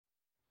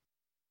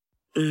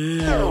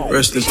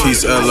Rest in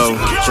peace, L.O.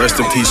 Rest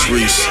in peace,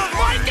 Reese.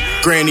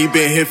 Granny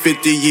been here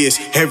 50 years,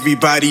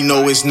 everybody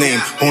know his name.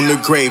 On the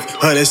grave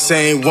of the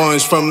same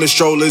ones from the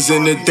strollers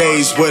in the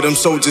days where them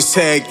soldiers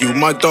tag you.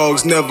 My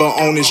dogs never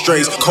owning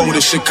strays. Cold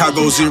as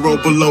Chicago, 0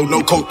 below.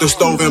 No coat, the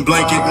stove and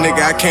blanket,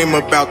 nigga, I came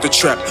about the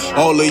trap.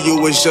 All of you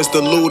was just a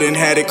loot and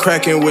had it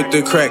cracking with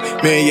the crack.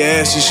 Man, your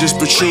ass is just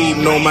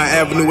protruding on my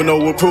avenue with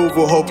no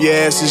approval. Hope your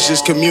ass is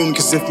just communing,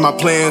 cause if my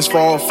plans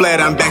fall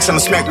flat, I'm back, so I'm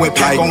smack with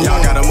pack on.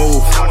 Y'all gotta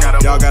move,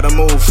 y'all gotta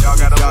move, y'all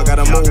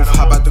gotta move.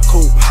 How about the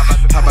coupe?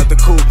 How about the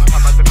coupe?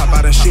 Pop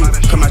out and shoot,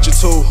 come out your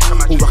tool.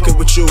 Who rockin'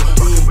 with you?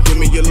 Give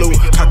me your loot,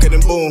 cock it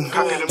and boom.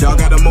 Y'all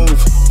gotta move,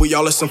 we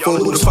all listen fool.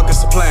 Who the fuck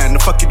is supplying? The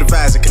fuck you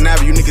devising?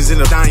 Cannabis, you niggas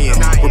end up dying.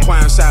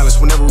 Requiring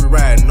silence whenever we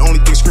riding. The only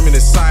thing screaming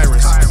is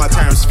sirens. My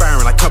time's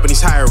firing like companies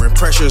hiring.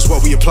 Pressure is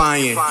what we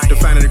applying.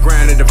 Defining the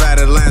grind and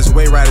dividing the lines of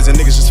way riders and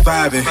niggas just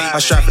vibing. I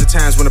strive for the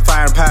times when the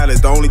fire and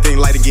pilot, the only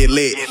thing light to get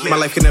lit. My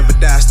life can never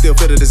die, still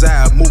feel the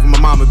desire. Moving my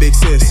mama, big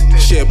sis.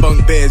 Share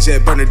bunk beds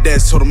at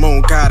Bernadette's, told the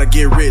moon, gotta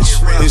get rich.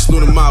 This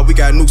Luna Mob, we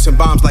got nukes and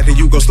bombs like the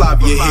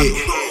Yugoslavia hit.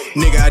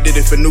 Nigga, I did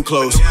it for new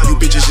clothes. You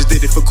bitches just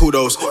did it for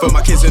kudos. For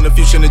my kids in the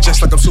future, and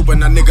just like I'm super.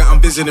 Now nigga,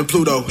 I'm visiting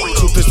Pluto.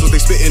 2 pistols, they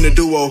spit in a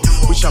duo.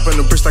 We chopping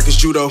the bricks like it's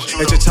judo.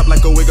 At your top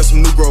like a wig or some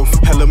new growth.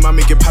 Hella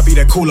mommy get poppy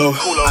that culo.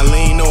 I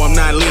lean, no, I'm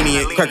not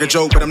lenient. Crack a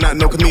joke, but I'm not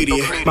no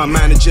comedian. My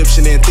mind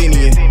Egyptian,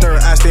 Athenian.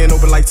 Third eye staying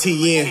open like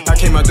TN. I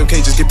came out them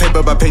cages, get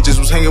paper by pages.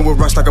 Was hanging with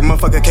rush like a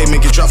motherfucker came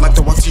in. Get dropped like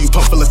the walk to you,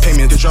 pump full of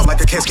payment. Get dropped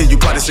like a casket, you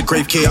bought it's a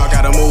grave kid. Y'all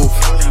gotta move,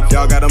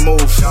 y'all gotta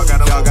move, y'all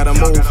gotta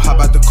move. How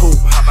about the coupe?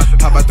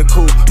 How about the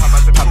coupe?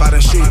 How about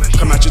that shoot?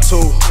 Come out your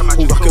tool.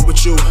 Who rockin'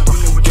 with you?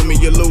 Give me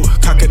your loot,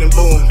 cock it and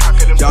boom.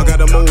 Y'all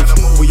gotta move,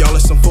 we all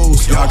are some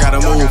fools. Y'all gotta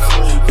move,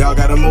 y'all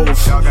gotta move,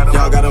 y'all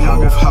gotta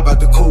move. How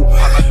about the coupe?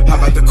 How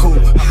about the coupe?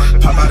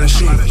 How about that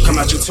shoot? Come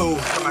out your tool.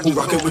 Who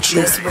rockin' with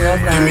you?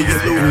 Give me your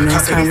loot,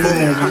 cock it and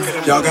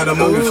boom. Y'all gotta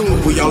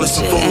move, we all are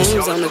some fools.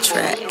 Aimz on the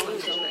track.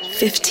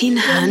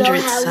 1500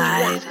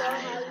 side.